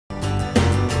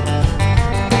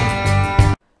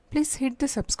Please hit the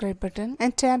subscribe button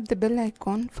and tap the bell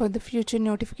icon for the future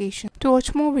notification to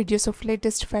watch more videos of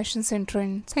latest fashions and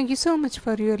trends. Thank you so much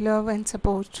for your love and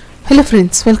support. Hello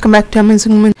friends, welcome back to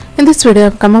Amazing Women. In this video,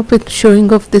 I've come up with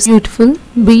showing of this beautiful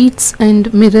beads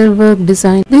and mirror work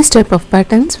design. These type of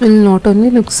patterns will not only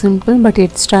look simple but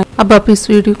yet stylish. अब आप इस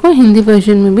video को Hindi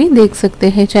version में भी देख सकते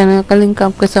हैं। Channel का लिंक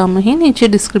आपके सामने ही नीचे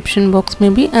डिस्क्रिप्शन बॉक्स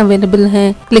में भी अवेलेबल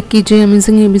है। क्लिक कीजिए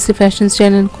अमेजिंग एबीसी फैशन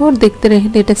चैनल को और देखते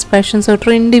रहिए लेटेस्ट फैशन और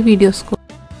ट्रेंडी वीडियोस को।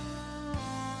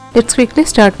 Let's quickly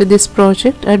start with this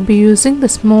project. I'd be using the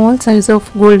small size of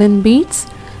golden beads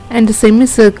and the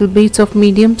semicircle beads of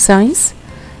medium size,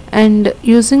 and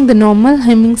using the normal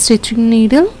hemming stitching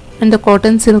needle and the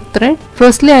cotton silk thread.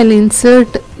 Firstly, I'll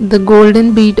insert the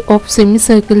golden bead of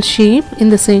semicircle shape in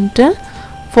the center,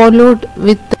 followed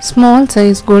with small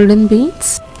size golden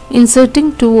beads,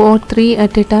 inserting 2 or 3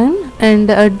 at a time, and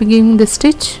I'll be giving the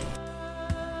stitch.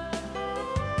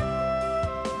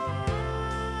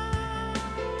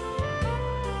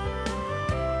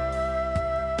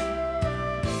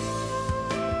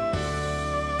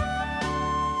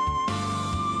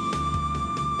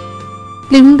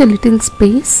 Leaving the little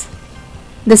space.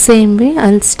 The same way,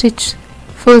 I'll stitch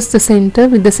first the center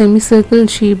with the semicircle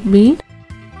shape bead.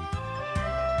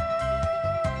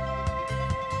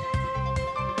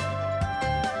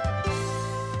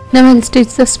 Now I'll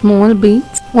stitch the small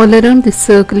beads all around this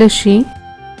circular shape.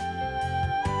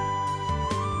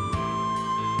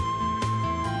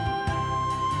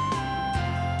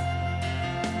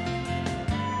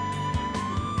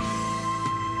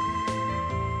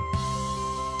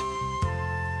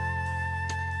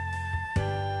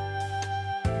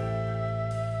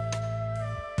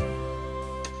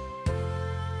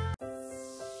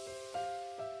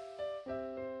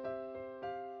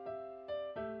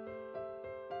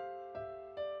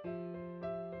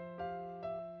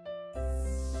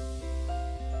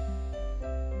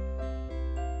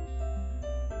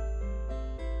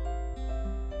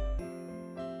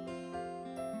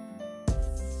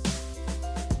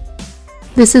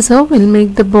 This is how we'll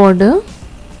make the border.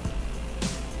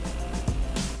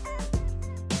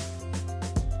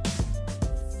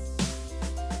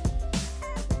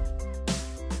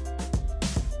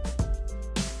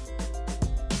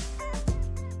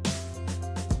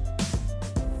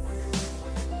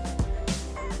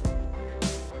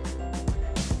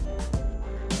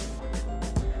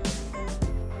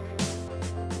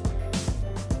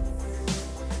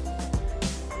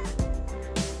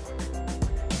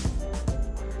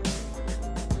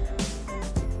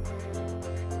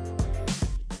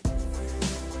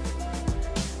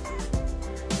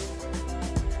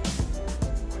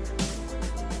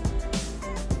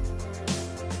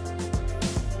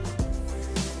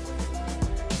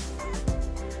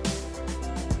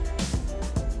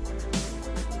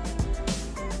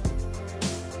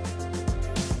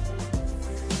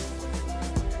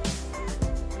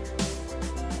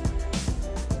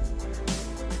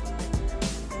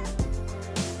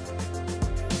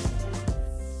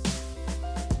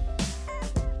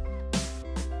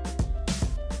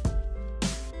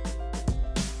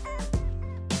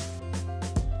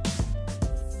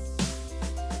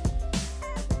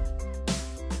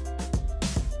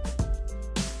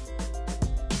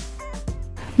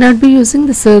 Now I'll be using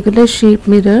the circular shape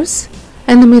mirrors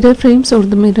and the mirror frames or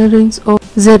the mirror rings of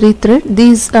zari thread.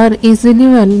 These are easily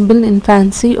available in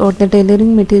fancy or the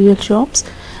tailoring material shops.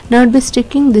 Now I'll be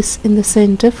sticking this in the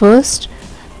center first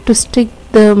to stick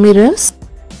the mirrors.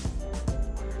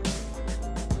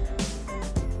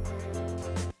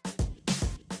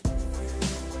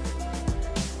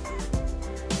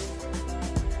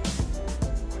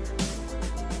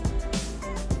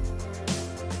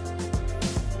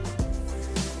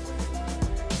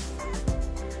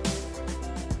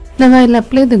 Now I'll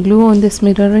apply the glue on this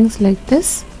mirror rings like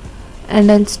this,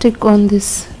 and I'll stick on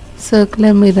this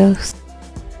circular mirrors.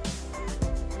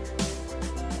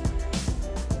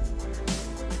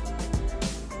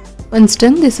 Once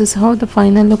done, this is how the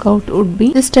final look out would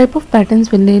be. This type of patterns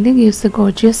will really give the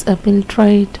gorgeous appeal. Try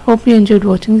it. Hope you enjoyed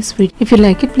watching this video. If you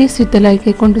like it, please hit the like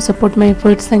icon to support my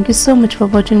efforts. Thank you so much for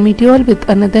watching. Meet you all with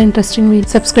another interesting video.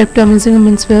 Subscribe to Amazing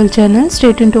Women's World channel.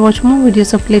 Stay tuned to watch more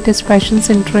videos of latest fashions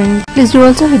and trends. Please do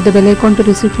also hit the bell icon to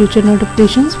receive future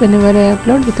notifications whenever I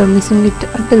upload without missing it.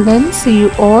 Until then, see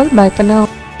you all. Bye for now.